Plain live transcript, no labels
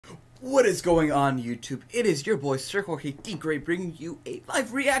What is going on, YouTube? It is your boy SirJorgeDeGreat bringing you a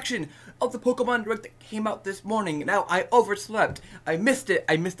live reaction of the Pokemon Direct that came out this morning. Now, I overslept. I missed it.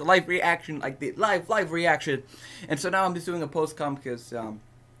 I missed the live reaction, like the live reaction. And so now I'm just doing a post-com because,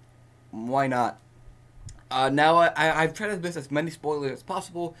 why not? Now, I've tried to miss as many spoilers as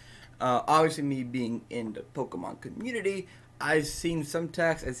possible. Obviously, me being in the Pokemon community, I've seen some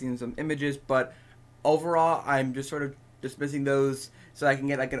text, I've seen some images, but overall, I'm just sort of dismissing those so I can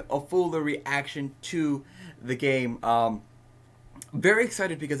get like a fuller reaction to the game. Very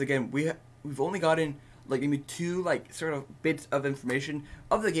excited because again we've only gotten like maybe two like sort of bits of information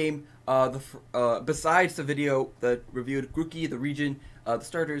of the game. Besides the video that reviewed Grookey, the region, the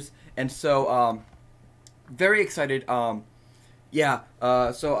starters, and so very excited. Yeah.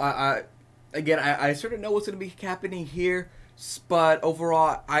 So I sort of know what's gonna be happening here. But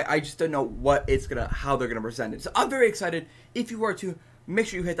overall, I just don't know how they're gonna present it. So I'm very excited. If you were to, make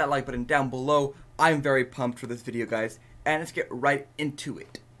sure you hit that like button down below. I'm very pumped for this video, guys. And let's get right into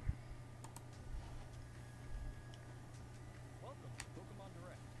it. Welcome to Pokemon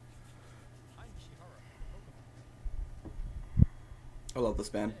Direct. I'm Shihara, Pokemon. I love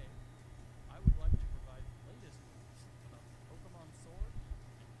this man. Today, I would like to provide the latest news about the Pokemon Sword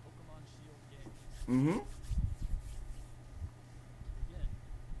and Pokemon Shield games.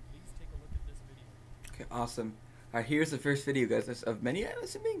 Please take a look at this video. Okay, awesome. Alright, here's the first video, guys. That's of many, I'm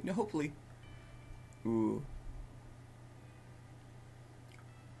assuming. No, hopefully. Ooh.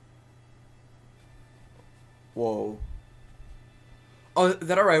 Whoa. Oh, is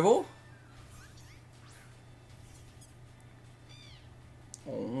that our rival?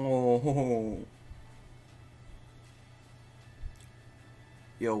 Oh.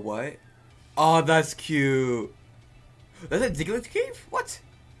 Yo, what? Oh, that's cute. That's a Diglett cave? What?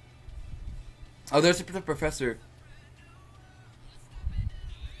 Oh, there's the professor.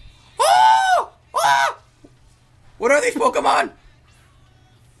 Oh! Ah! What are these Pokemon?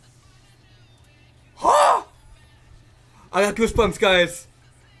 Huh? I got goosebumps, guys.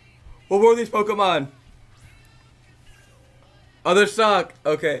 What were these Pokemon? Oh, they suck.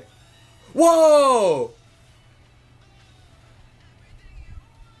 Okay. Whoa!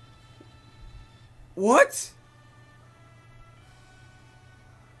 What?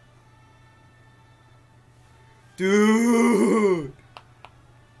 Dude!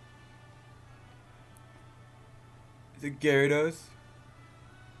 Is it Gyarados?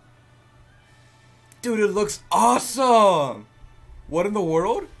 Dude, it looks awesome! What in the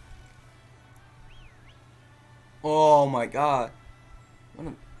world? Oh my god.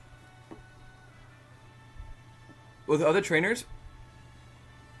 With the other trainers?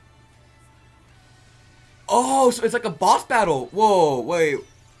 Oh, so it's like a boss battle. Whoa, wait.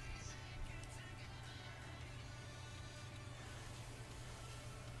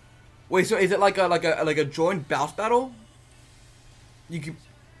 Wait, so is it like a joint boss battle? You can.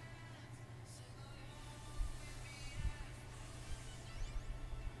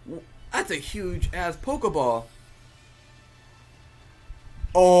 That's a huge ass Pokeball.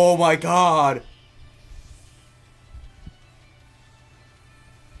 Oh my god.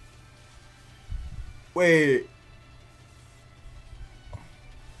 Wait.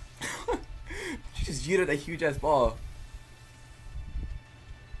 She just yeeted a huge ass ball.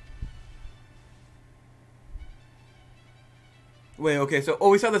 Wait, okay, so,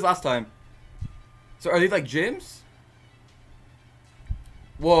 we saw this last time. So are these like gyms?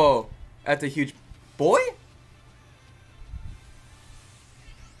 Whoa, that's a huge boy?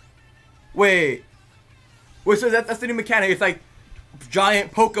 Wait, so that's the new mechanic, it's like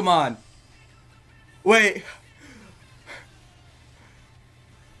giant Pokemon. Wait.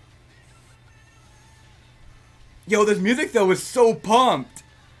 Yo, this music though was so pumped.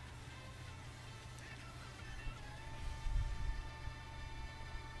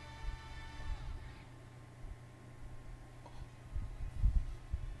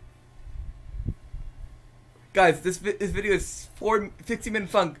 Guys, this video is 15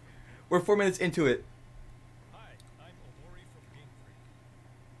 minutes long. We're 4 minutes into it. Hi, I'm Omori from Game Freak.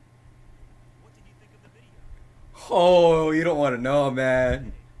 What did you think of the video? Oh, you don't want to know, man. We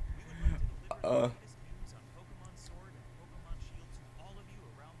would like to deliver the latest news on Pokemon Sword and Pokemon Shield to all of you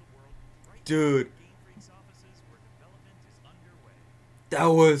around the world right Dude. now at Game Freak's offices where development is underway.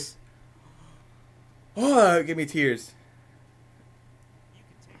 That was... Oh, give me tears. You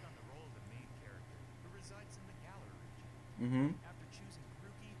can take on the role of the main character who resides in the Galar region. After choosing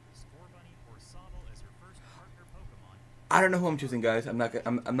Grookey, Scorbunny, or Sobble as her first partner Pokemon, I don't know who I'm choosing, guys. I'm not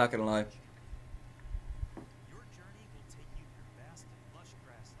gonna lie. your journey will take you through vast and lush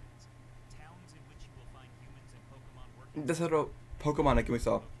grasslands, towns in which you will find humans and Pokemon working That's how Pokemon like we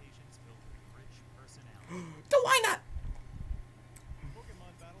saw. locations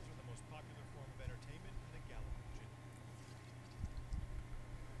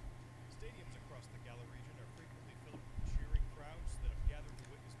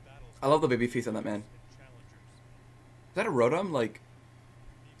I love the baby face on that man. and challengers. Is that a Rotom? Like,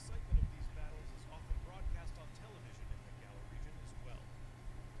 The excitement of these battles is often broadcast on television in the Galar region as well.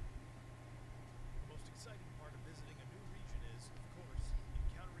 The most exciting part of visiting a new region is, of course,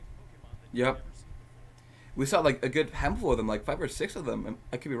 encountering Pokemon that you've Yep. never seen before. we saw like a good handful of them, like 5 or 6 of them.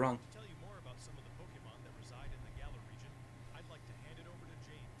 I could be wrong. To tell you more about some of the Pokemon that reside in the Galar region, I'd like to hand it over to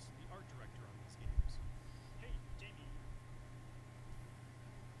James, the art director on these games. Hey, Jamie.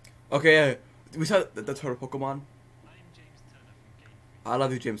 Okay, we saw the turtle Pokemon. I'm James Turner from Game Freak, I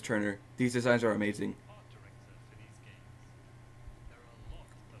love you, James Turner. These designs are amazing. art director for these games. There are a lot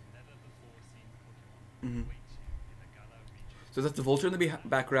of never-before-seen Pokemon Mhm. that await you in the Galar region. So that's the Vulture in the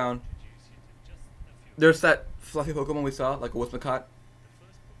background. Introduce you to just a few. There's that fluffy Pokemon we saw, like a Wismacott. The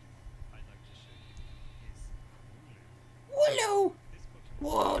first Pokemon I'd like to show you is Wooloo. Wooloo! This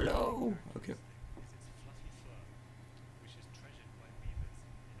Pokemon Wooloo! Okay. is its fluffy fur, which is treasured by weavers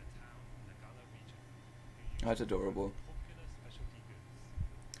in a town in the Galar region who use That's it for adorable. popular specialty goods.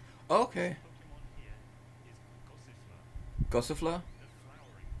 Okay. This Pokemon here is Gossifleur, Gossifleur? the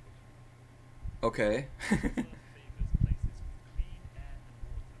flowering Pokemon. Okay. Gossifleur favors places with clean air and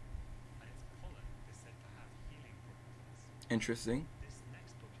water, and its pollen is said to have healing properties. Interesting. This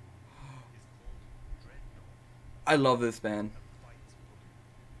next Pokemon is called Dreadnought, I love this man. a bites Pokemon.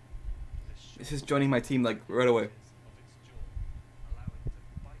 The This sharp is joining my team like right away. edges of its jaw allow it to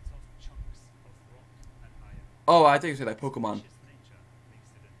bite off chunks of rock and iron. Oh, I think you said like Pokemon. Vicious nature makes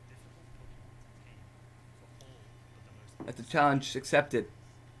it a difficult Pokemon to tame for all but the most That's a challenge accepted.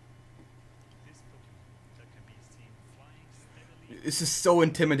 This Pokemon that can be seen flying steadily This is so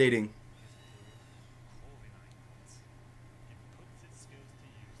intimidating. is called Corviknight. It puts its skills to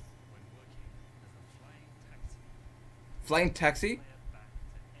use when working as a flying taxi. Flying taxi? Player back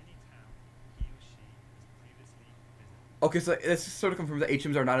to any town he or she has previously visited. Okay, so this sort of confirms that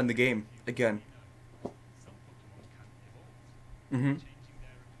HMs are not in the game again. You know, some Pokemon can evolve, Mm-hmm. changing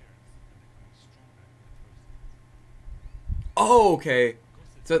their appearance and becoming stronger in the process. Oh, okay.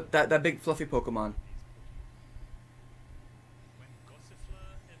 Gossifleur So that big fluffy Pokemon. When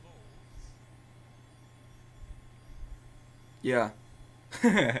Gossifleur evolves, Yeah. it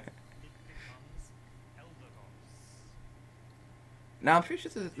becomes Eldegoss. Now I'm pretty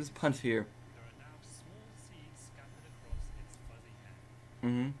sure there's puns here. There are now small seeds scattered across its fuzzy hair.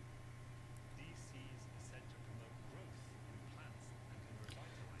 Mm-hmm. These seeds are said to promote growth in plants and can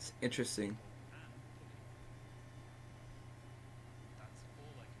revitalize It's interesting. people and Pokemon. That's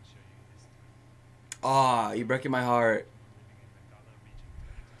all I can show you this time. Ah, you're breaking my heart. Living in the Galar region.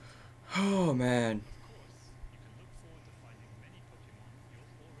 Oh man. Of course, you can look forward to finding many Pokemon you're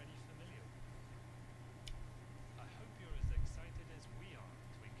already familiar with. I hope you're as excited as we are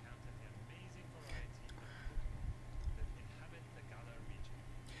to encounter the amazing variety of Pokemon that inhabit the Galar region.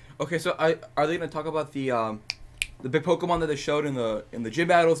 Okay, so are they gonna talk about the big Pokemon that they showed in the gym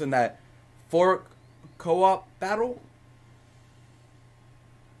battles in that 4 co-op battle?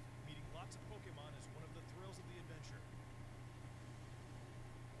 Meeting lots of Pokemon is one of the thrills of the adventure.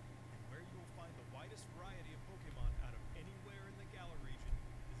 And where you will find the widest variety of Pokemon out of anywhere in the Galar region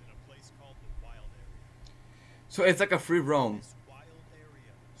is in a place called the Wild Area. So it's like a free roam. This wild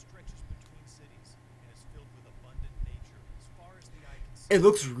area stretches between cities and is filled with abundant nature as far as the eye can see. It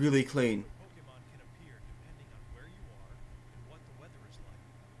looks really clean. Pokemon can appear depending on where you are and what the weather is like,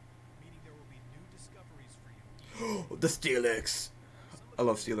 meaning there will be new discoveries for you. The Steelix. I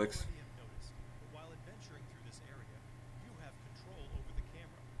love Steelix. Already have noticed, but while adventuring through this area, you have control over the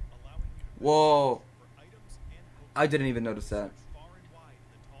camera, allowing you to Whoa. for items and Pokemon. I didn't even notice that. Search far and wide in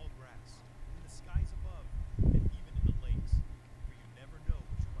the tall grass, in the skies above, and even in the lakes, for you never know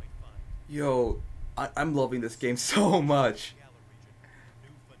what you might find. Yo, I'm loving this game so much. Galar region, a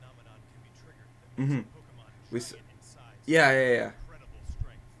new phenomenon can be triggered that Mhm. makes a Pokemon We giant in size. Yeah. Incredible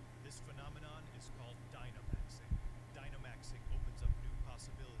strength. This phenomenon is called Dynamaxing. Dynamaxing opens up new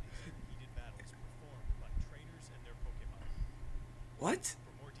possibilities in heated battles performed by trainers and their Pokemon. What?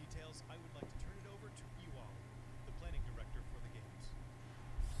 For more details, I would like to turn it over to Ewald, the planning director for the games.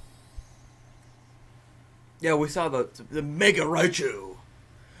 Yeah, we saw the Mega Raichu.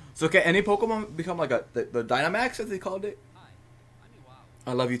 So can any Pokemon become like the Dynamax as they called it? Hi, I'm Ewald,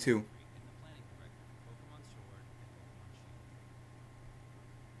 I love you too. and the planning director for Pokemon Sword and Pokemon Shield.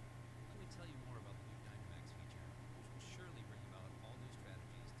 Let me tell you more about the new Dynamax feature, which will surely bring about all new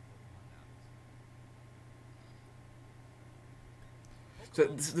strategies to Pokemon battles. So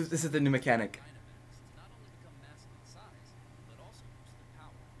this is the new mechanic. Dynamax to not only become massive in size, but also boost their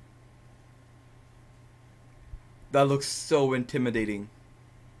power. That looks so intimidating.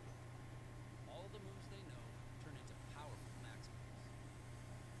 All the moves they know turn into powerful max moves.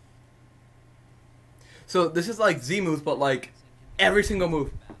 So this is like Z moves, but like every single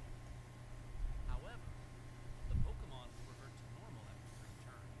move. However, the Pokemon will revert to normal after 3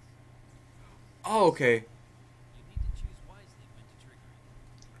 turns. Oh, okay. You need to choose wisely when to trigger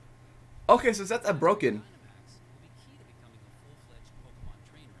it. Okay, so that's broken. Dynamax will be key to becoming a full-fledged Pokemon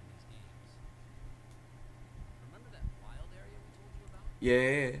trainer in these games. Remember that wild area we told you about?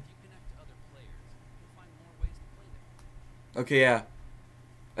 Yeah. If you connect to other players, you'll find more ways to play there. Okay, yeah.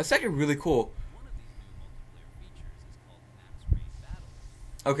 That's actually really cool. One of these new multiplayer features is called Max Raid Battles.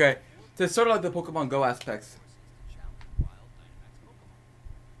 Okay, so it's sort of like the Pokemon Go aspects. Forces to challenge wild Dynamax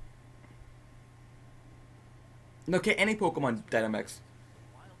Pokemon. Okay, any Pokemon Dynamax.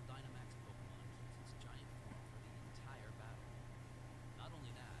 The wild Dynamax Pokemon keeps its giant form for the entire battle. Not only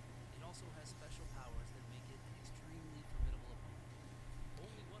that, it also has special powers that make it an extremely formidable opponent.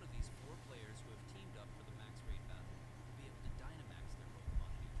 Only one of these 4 players who have teamed up for the Max Raid battle will be able to Dynamax their Pokemon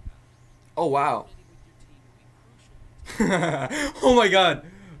in each battle. Oh wow. Coordinating with your team will be crucial. Oh my god.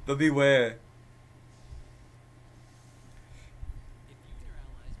 The beware. If you and your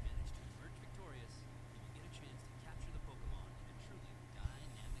allies manage to emerge victorious, you will get a chance to capture the Pokemon in a truly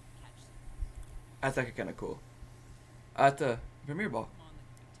dynamic catch sequence. That's actually kind of cool. At the Premier Ball. Pokemon that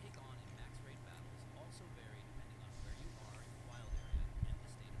you can take on in Max Raid battles also vary depending on where you are in the wild area and the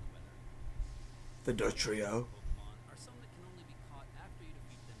state of the weather. The Dirt Trio. Pokemon are some that can only be caught after you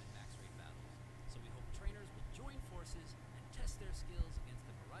defeat them in Max Raid battles, so we hope trainers will join forces and test their skills against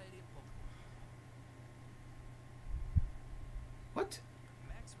a variety of Pokemon. What?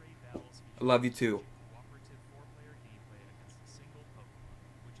 Max Raid battles I love you too. cooperative 4-player gameplay against a single Pokemon,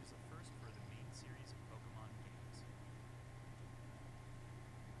 which is a first for the main series of Pokemon games.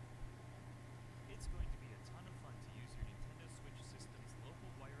 It's going to be a ton of fun to use your Nintendo Switch system's local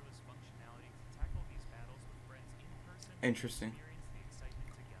wireless functionality to tackle these battles with friends in person and Interesting. experience the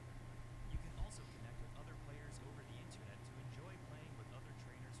excitement together. You can also connect with other players over the internet to enjoy playing with other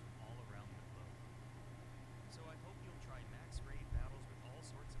trainers from all around the globe. So I hope you'll try Max Raid battles with all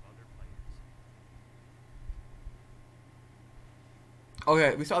sorts of other players.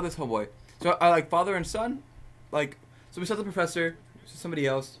 Okay, we saw this homeboy. So I like father and son? Like, so we saw the professor, somebody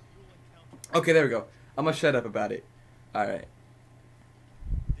else. Okay, there we go. I'm gonna shut up about it. Alright.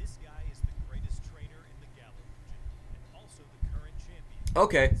 This guy is the greatest trainer in the Galar region, and also the current champion.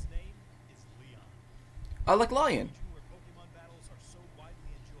 Okay. His name is Leon. I like Lion. Region where Pokemon battles are so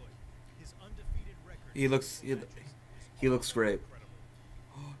widely enjoyed, his undefeated record He looks- in he- matches is he looks also great.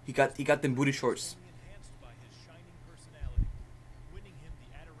 incredible. He got them booty shorts. Only enhanced by his shining personality, winning him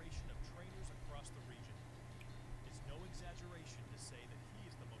the adoration of trainers across the region. It's no exaggeration to say that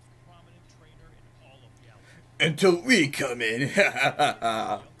he is the most prominent trainer in all of Galar. Until we come in. His younger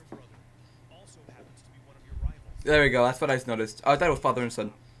brother also happens to be one of your rivals. There we go. That's what I noticed. I thought it was father and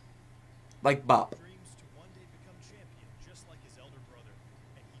son. Like Bob. Dreams to one day become champion just like his elder brother,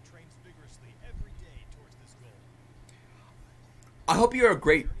 and he trains vigorously every day towards this goal. I hope you're a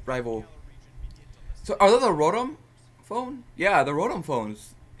great Journey through the rival. Galar region begins on the So are those the Rotom phone? Yeah, the Rotom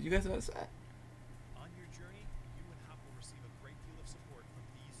phones. Did you guys notice that? On your journey, you and Hop will receive a great deal of support from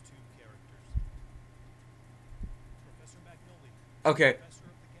these 2 characters. Professor Magnoli, Okay. professor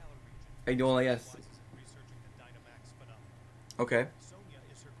of the Galar region, I know, yes. specializes in researching the Dynamax phenomenon. Okay. Sonia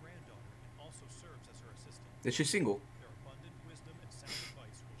is her granddaughter and also serves as her assistant. Is she single? Their abundant wisdom and sound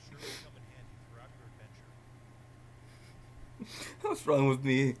advice will surely come in handy throughout your adventure. What's wrong with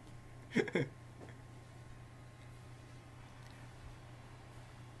me?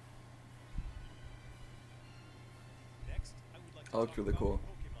 Next, I would like to Oh, talk it's really about cool.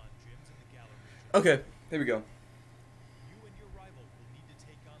 Pokemon gyms in the Galar region. Okay, here we go. You and your rival will need to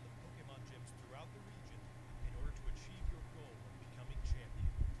take on the Pokemon gyms throughout the region in order to achieve your goal of becoming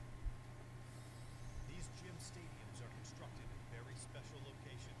champion. These gym stadiums are constructed in very special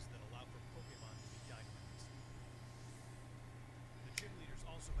locations that allow for Pokemon to be Dynamaxed. The gym leaders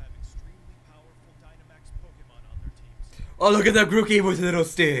also have extremely powerful Dynamax Pokemon on their teams, Oh, look at that Grookey with a little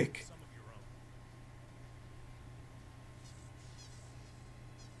stick. some of your own.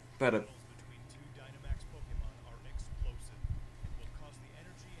 Better. Battles between 2 Dynamax Pokemon are explosive and will cause the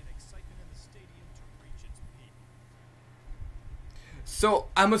energy and excitement in the stadium to reach its peak. So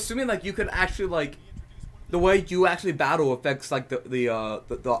I'm assuming like you can actually like We introduce one of the way you actually battle affects like the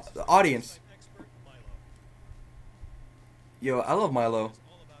audience. expert Milo. Yo, I love Milo. It's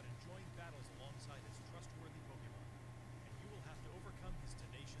all about enjoying battles alongside his trustworthy Pokemon, and you will have to overcome his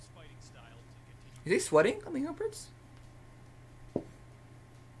tenacious fighting style to continue. Is he sweating on the Humperts? Look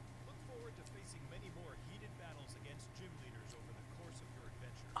forward to facing many more heated battles against gym leaders over the course of your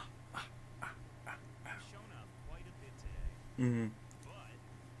adventure. You've shown off quite a bit today, Mm-hmm. but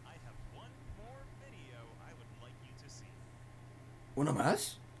I have one more video Una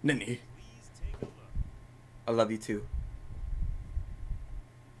más? Nini. Please take a look. I love you too.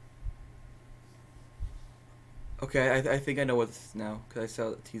 Okay, I think I know what this is now, because I saw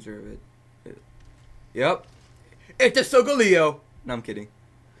the teaser of it. Yep. It's a Sogoleo! No, I'm kidding.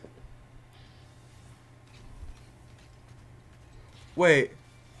 Wait.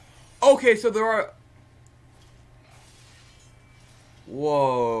 Okay, so there are...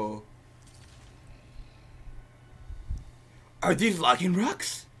 Whoa. Are these locking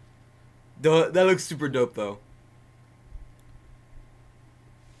rocks? That looks super dope, though.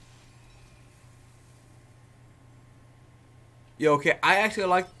 Yo, okay, I actually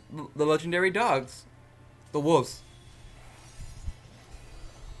like the legendary dogs. The wolves.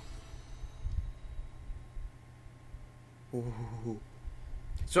 Ooh.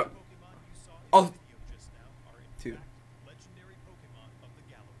 So, Pokemon you saw in oh, the video just now are in two. fact legendary Pokemon of the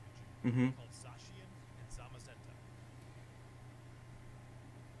Galar region Mm-hmm. called Zacian and Zamazenta.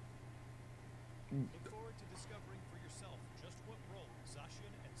 Look forward to discovering for yourself just what role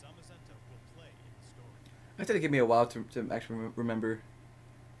Zacian and Zamazenta will play in the story. I think it give me a while to actually remember.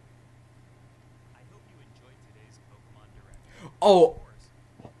 I hope you enjoyed today's Pokemon Direct. Oh, Of course,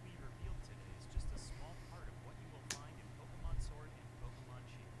 what we revealed today is just a small part of what you will find in Pokemon Sword and Pokemon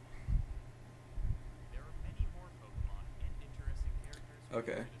Shield. There are many more Pokemon and interesting characters for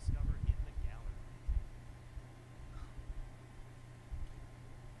Okay. you to discover in the Galar region.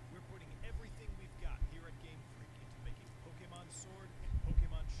 We're putting everything we've got here at Game Freak into making Pokemon Sword and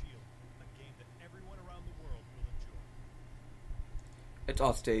Pokemon Shield a game that everyone around the world will enjoy. it's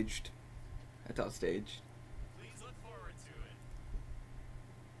all staged. It's all staged. Please look forward to it.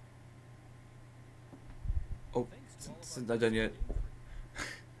 Oh, Thanks to all of since our not done guests yet. for Game Freak.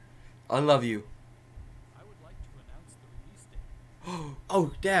 I love you. I would like to announce the release date.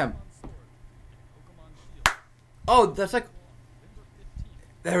 Oh, damn. Pokemon Sword and Pokemon Shield. Oh, that's like... Available on November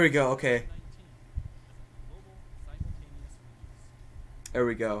 15th, There we go, okay. 2019 as a global simultaneous release. There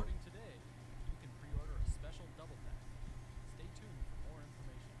we go. Starting today, you can pre-order a special double pack. Stay tuned for more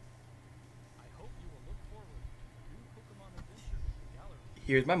information. I hope you will look forward to the new Pokemon adventure in the Galar region.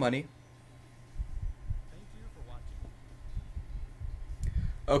 Here's my money. Thank you for watching.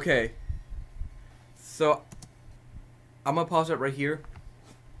 Okay. So, I'm gonna pause it right here.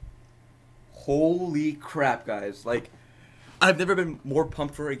 Holy crap, guys. Like, I've never been more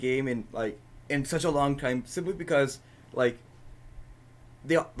pumped for a game in such a long time, simply because, like,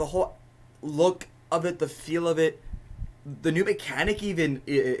 the whole look of it, the feel of it, the new mechanic even...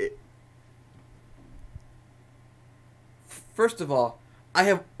 First of all, I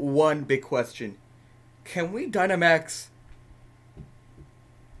have one big question. Can we Dynamax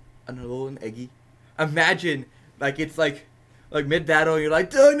an Alolan Eggy? Imagine, like, it's like mid-battle, you're like,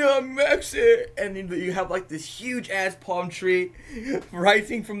 Dynamax it! And you have, like, this huge-ass palm tree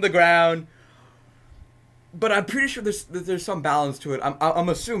rising from the ground. But I'm pretty sure there's some balance to it. I'm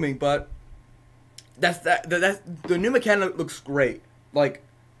assuming, but that's the new mechanic looks great. Like,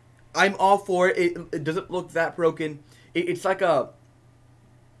 I'm all for it. It doesn't look that broken. It's like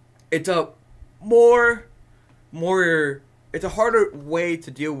it's a it's a harder way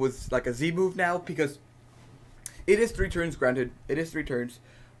to deal with like a Z move now, because it is 3 turns. Granted, it is 3 turns,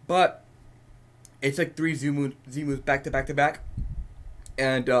 but it's like 3 Z moves back to back to back,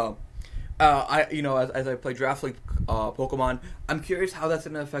 and I as I play Draft League Pokemon, I'm curious how that's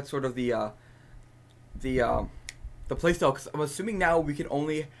gonna affect sort of the playstyle, because I'm assuming now we can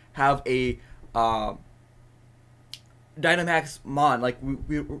only have a Dynamax Mon. Like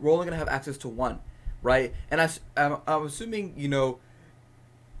we're only gonna have access to one, right? And I'm assuming,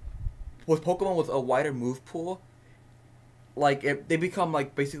 with Pokemon with a wider move pool, like they become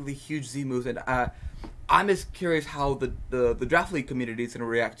like basically huge Z moves, and I'm just curious how the Draft League community is gonna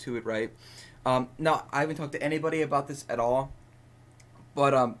react to it, right? Now I haven't talked to anybody about this at all,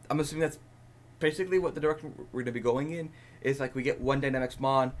 but I'm assuming that's basically what the direction we're gonna be going in. Is like we get one Dynamax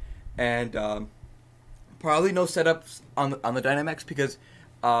Mon, and probably no setups on the Dynamax, because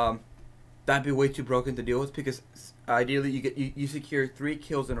that'd be way too broken to deal with, because ideally you secure 3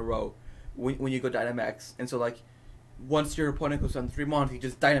 kills in a row when you go Dynamax, and so like once your opponent goes on 3 Mons, you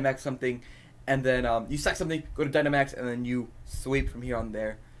just Dynamax something, and then you sack something, go to Dynamax, and then you sweep from here on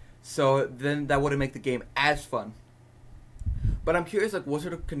there. So then that wouldn't make the game as fun. But I'm curious, like, what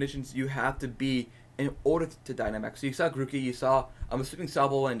sort of conditions you have to be in order to Dynamax. So you saw Grookey, you saw, I'm assuming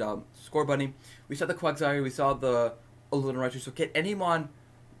Sobble and Scorbunny. We saw the Quagsire, we saw the Alolan Raichu. So can anyone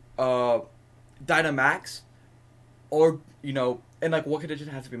Dynamax? Or, and like what condition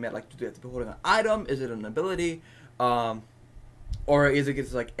has to be met? Like, do they have to be holding an item? Is it an ability? Or is it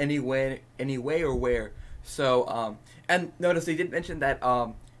just like any way or where? So and notice they did mention that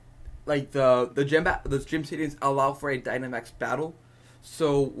like the gym stadiums allow for a Dynamax battle.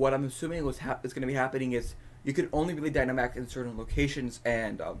 So what I'm assuming is going to be happening is you can only really Dynamax in certain locations,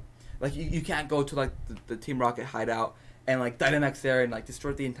 and like you can't go to like the Team Rocket hideout and like Dynamax there and like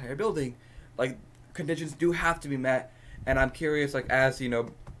destroy the entire building. Like conditions do have to be met, and I'm curious, like, as you know,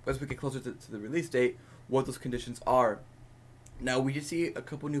 as we get closer to the release date, what those conditions are. Now we just see a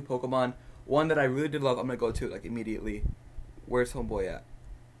couple new Pokemon. One that I really did love, I'm gonna go to like immediately. Where's homeboy at?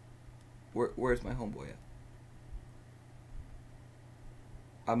 Where's my homeboy at?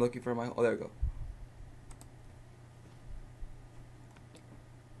 I'm looking for my. Oh, there we go.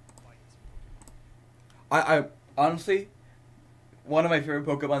 I honestly, one of my favorite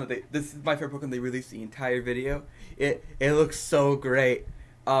Pokemon this is my favorite Pokemon they released the entire video. It looks so great.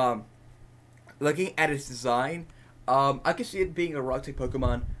 Looking at its design, I could see it being a rock type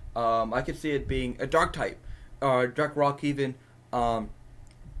Pokemon. I could see it being a dark type, dark rock even.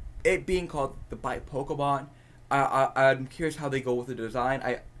 It being called the Bite Pokemon. I'm curious how they go with the design.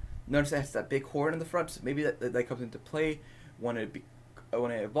 I noticed it has that big horn in the front. So maybe that comes into play when it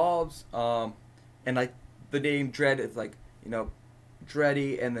evolves. And like the name Dread is like, you know,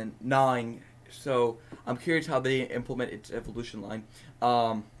 Dreddy and then Gnawing. So I'm curious how they implement its evolution line.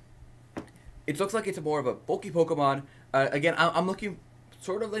 It looks like it's more of a bulky Pokemon. Again, I'm looking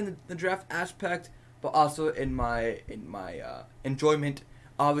sort of in the draft aspect, but also in my enjoyment.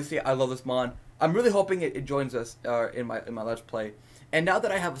 Obviously, I love this mon. I'm really hoping it joins us in my Let's Play. And now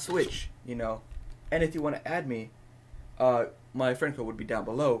that I have a Switch, you know, and if you want to add me, my friend code would be down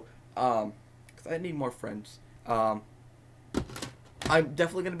below. Because I need more friends. I'm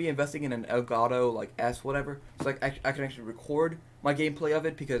definitely going to be investing in an Elgato, like S whatever, so like I can actually record my gameplay of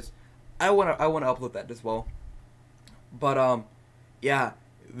it, because I want to upload that as well. But yeah,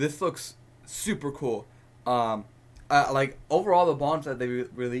 this looks super cool. Like overall the bonds that they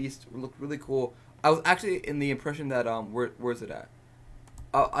released look really cool. I was actually in the impression that where's it at?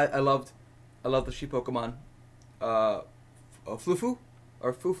 I loved the sheep Pokemon, Flufu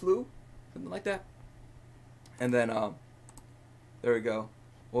or Fuflu, something like that. And then there we go.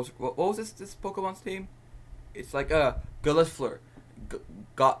 What was this Pokemon's name? It's like Galifleur,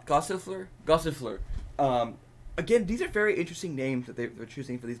 Gossifleur. Again, these are very interesting names that they're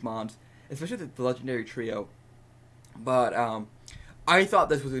choosing for these mons, especially the legendary trio. But I thought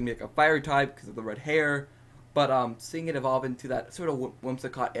this was gonna be like a fire type because of the red hair, but seeing it evolve into that sort of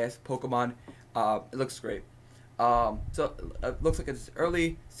Whimsicott-esque Pokemon, it looks great. So it looks like it's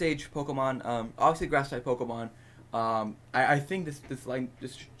early stage Pokemon. Obviously grass type Pokemon. I think this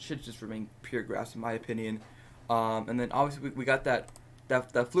should just remain pure grass in my opinion. And then obviously we got that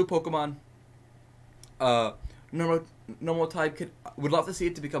flu Pokemon. Normal type would love to see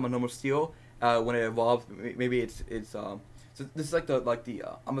it to become a normal steel when it evolves. Maybe it's so this is like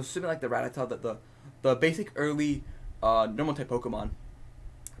the I'm assuming like the Rattata, the basic early normal type Pokemon.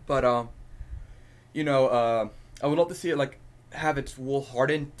 But you know, I would love to see it like have its wool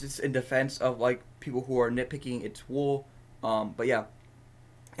hardened just in defense of like people who are nitpicking its wool. But yeah,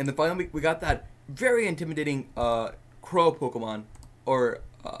 and then finally we got that very intimidating crow Pokemon, or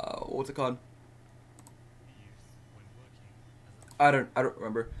what's it called? I don't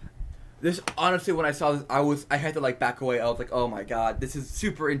remember. This honestly, when I saw this, I had to like back away. I was like, oh my god, this is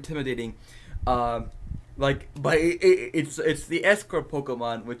super intimidating. Like, but it's the escort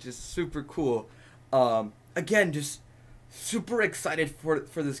Pokemon, which is super cool. Again, just super excited for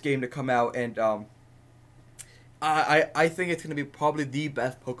this game to come out, and I think it's gonna be probably the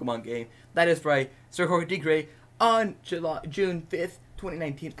best Pokemon game. That is right, SirJorgeDeGreat on June 5th,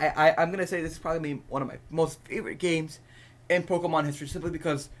 2019. I'm gonna say this is probably one of my most favorite games in Pokemon history, simply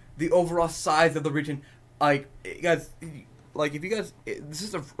because the overall size of the region. Like, you guys, like if you guys, this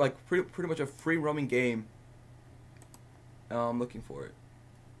is pretty much a free roaming game. I'm looking for it.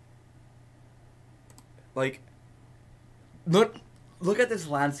 Like, look at this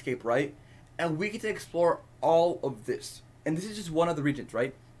landscape, right? And we get to explore all of this. And this is just one of the regions,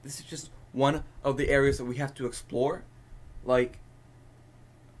 right? This is just one of the areas that we have to explore. Like,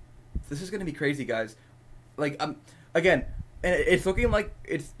 this is gonna be crazy, guys. Like, again, and it's looking like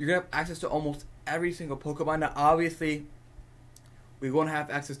you're gonna have access to almost every single Pokemon. Now, obviously, we won't have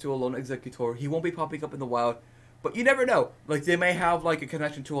access to Alolan Executor. He won't be popping up in the wild. But you never know. Like, they may have, like, a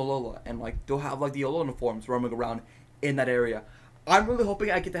connection to Alola. And, like, they'll have, like, the Alolan forms roaming around in that area. I'm really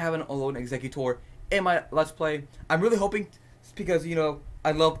hoping I get to have an Alolan Executor in my Let's Play. I'm really hoping, because, you know,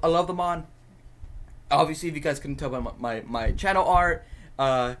 I love the mon. Obviously, if you guys couldn't tell by my channel art,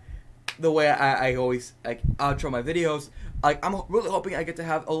 the way I always, like, outro my videos, like, I'm really hoping I get to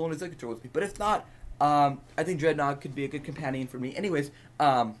have Alolan Executor with me. But if not, I think Dreadnought could be a good companion for me. Anyways,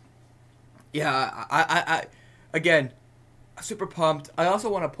 yeah, I again, super pumped. I also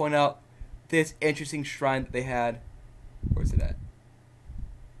want to point out this interesting shrine that they had. Where's it at?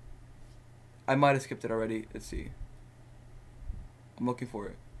 I might have skipped it already. Let's see. I'm looking for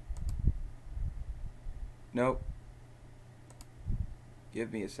it. Nope.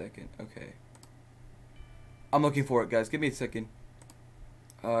 Give me a second. Okay. I'm looking for it, guys. Give me a second.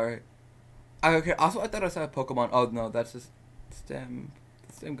 Alright. Okay, also I thought I saw a Pokemon. Oh, no, that's just Stem.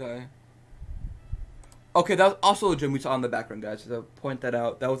 The Stem guy. Okay, that was also a gym we saw in the background, guys. So point that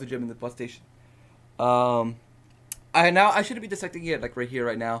out. That was a gym in the bus station. I shouldn't be dissecting it like right here,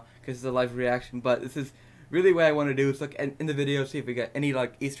 right now, because it's a live reaction. But this is really what I want to do. Is look in the video, see if we get any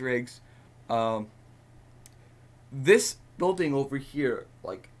like Easter eggs. This building over here,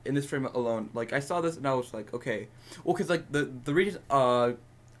 like in this frame alone, like I saw this and I was like, okay, well, because like the region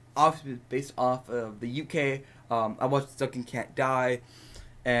obviously based off of the UK. I watched Stuck and Can't Die,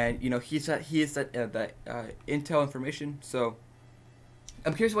 and you know he is that intel information. So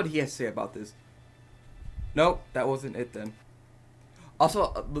I'm curious what he has to say about this. Nope, that wasn't it then.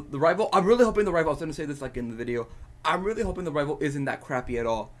 Also, the rival. I'm really hoping the rival. I was gonna say this like in the video. I'm really hoping the rival isn't that crappy at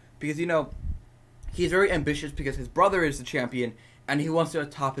all, because you know he's very ambitious because his brother is the champion and he wants to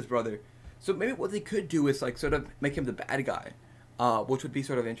top his brother. So maybe what they could do is like sort of make him the bad guy. Which would be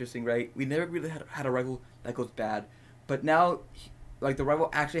sort of interesting, right? We never really had a rival that goes bad, but now, like the rival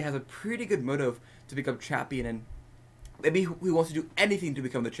actually has a pretty good motive to become champion, and maybe he wants to do anything to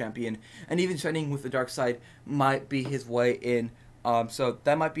become the champion, and even shining with the dark side might be his way in. So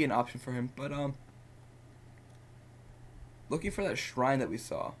that might be an option for him. But looking for that shrine that we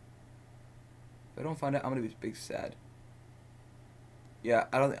saw. If I don't find it, I'm gonna be big sad. Yeah,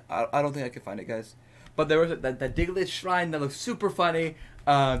 I don't think I can find it, guys. But there was that Diglett shrine that looks super funny,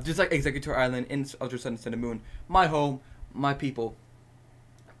 just like Executor Island in Ultra Sun and Sun and Moon. My home, my people.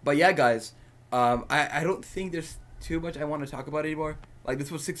 But yeah, guys, I don't think there's too much I want to talk about anymore. Like this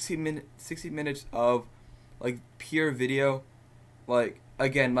was 60 minutes of like pure video. Like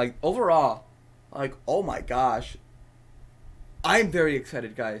again, like overall, like oh my gosh, I'm very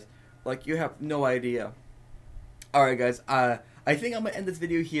excited, guys. Like you have no idea. All right, guys. I think I'm gonna end this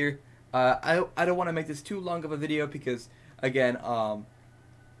video here. I don't want to make this too long of a video because, again, I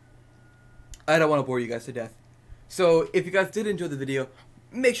don't want to bore you guys to death. So, if you guys did enjoy the video,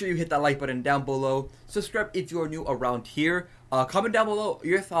 make sure you hit that like button down below. Subscribe if you are new around here. Comment down below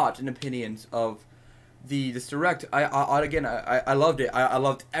your thoughts and opinions of this direct. I loved it. I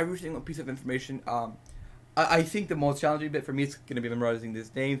loved every single piece of information. I think the most challenging bit for me is going to be memorizing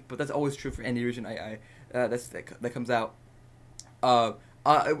these names, but that's always true for any region that comes out.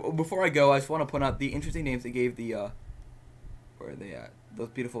 Before I go, I just want to point out the interesting names they gave the, where are they at? Those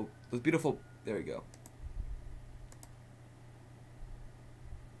beautiful, there we go.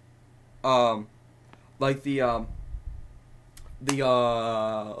 Like the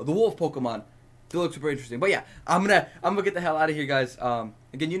wolf Pokemon. They look super interesting. But yeah, I'm gonna get the hell out of here, guys.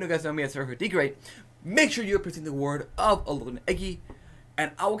 Again, you guys know me as SirJorgeDeGreat. Make sure you're presenting the word of a little eggy,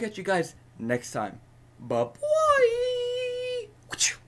 and I will catch you guys next time. Bye bye.